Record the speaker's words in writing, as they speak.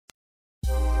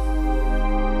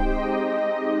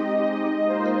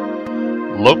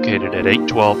Located at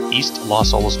 812 East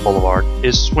Las Olas Boulevard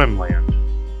is Swimland.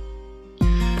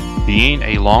 Being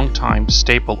a longtime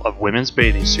staple of women's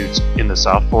bathing suits in the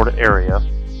South Florida area,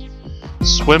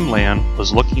 Swimland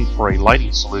was looking for a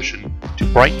lighting solution to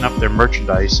brighten up their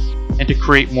merchandise and to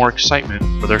create more excitement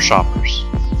for their shoppers.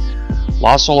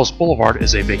 Las Olas Boulevard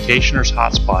is a vacationer's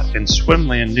hotspot, and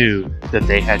Swimland knew that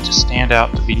they had to stand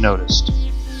out to be noticed.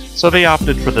 So they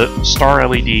opted for the Star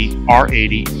LED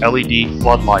R80 LED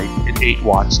floodlight at 8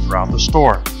 watts throughout the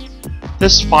store.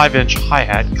 This 5-inch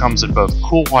hi-hat comes in both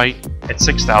cool white at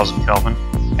 6000 Kelvin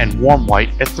and warm white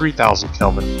at 3000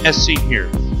 Kelvin, as seen here.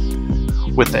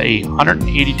 With a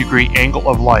 180-degree angle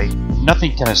of light,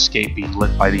 nothing can escape being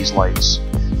lit by these lights.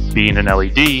 Being an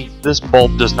LED, this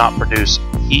bulb does not produce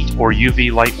heat or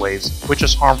UV light waves, which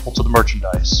is harmful to the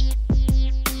merchandise.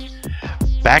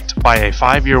 Backed by a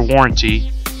 5-year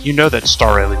warranty, you know that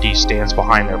Star LED stands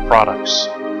behind their products.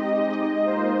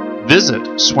 Visit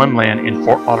Swimland in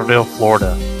Fort Lauderdale,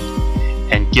 Florida,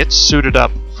 and get suited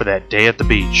up for that day at the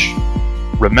beach.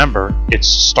 Remember, it's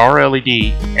Star LED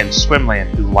and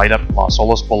Swimland who light up Las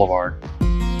Olas Boulevard.